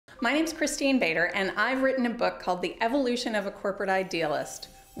My name's Christine Bader, and I've written a book called The Evolution of a Corporate Idealist: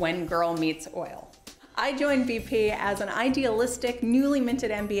 When Girl Meets Oil. I joined BP as an idealistic, newly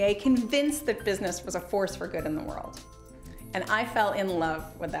minted MBA, convinced that business was a force for good in the world. And I fell in love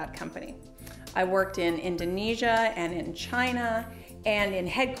with that company. I worked in Indonesia and in China and in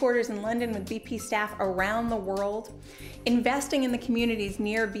headquarters in London with BP staff around the world, investing in the communities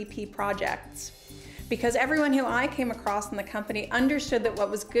near BP projects. Because everyone who I came across in the company understood that what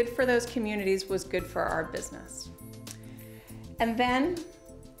was good for those communities was good for our business. And then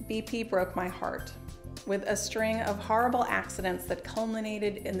BP broke my heart with a string of horrible accidents that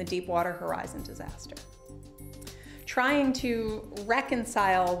culminated in the Deepwater Horizon disaster. Trying to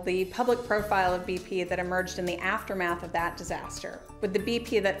reconcile the public profile of BP that emerged in the aftermath of that disaster with the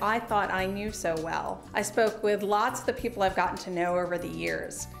BP that I thought I knew so well, I spoke with lots of the people I've gotten to know over the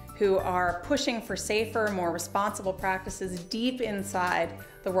years who are pushing for safer, more responsible practices deep inside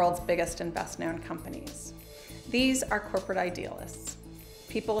the world's biggest and best known companies. These are corporate idealists,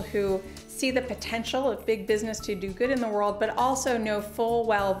 people who see the potential of big business to do good in the world, but also know full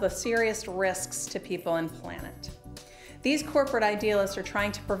well the serious risks to people and planet. These corporate idealists are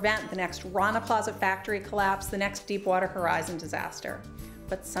trying to prevent the next Rana Plaza factory collapse, the next Deepwater Horizon disaster.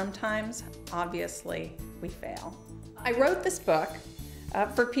 But sometimes, obviously, we fail. I wrote this book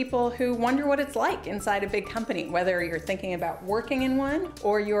for people who wonder what it's like inside a big company, whether you're thinking about working in one,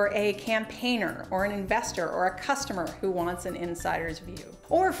 or you're a campaigner, or an investor, or a customer who wants an insider's view.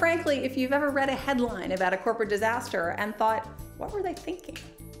 Or frankly, if you've ever read a headline about a corporate disaster and thought, what were they thinking?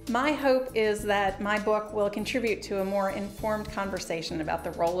 My hope is that my book will contribute to a more informed conversation about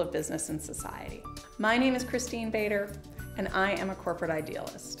the role of business in society. My name is Christine Bader, and I am a corporate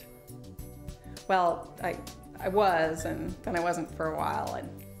idealist. Well, I was, and then I wasn't for a while, and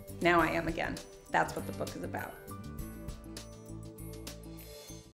now I am again. That's what the book is about.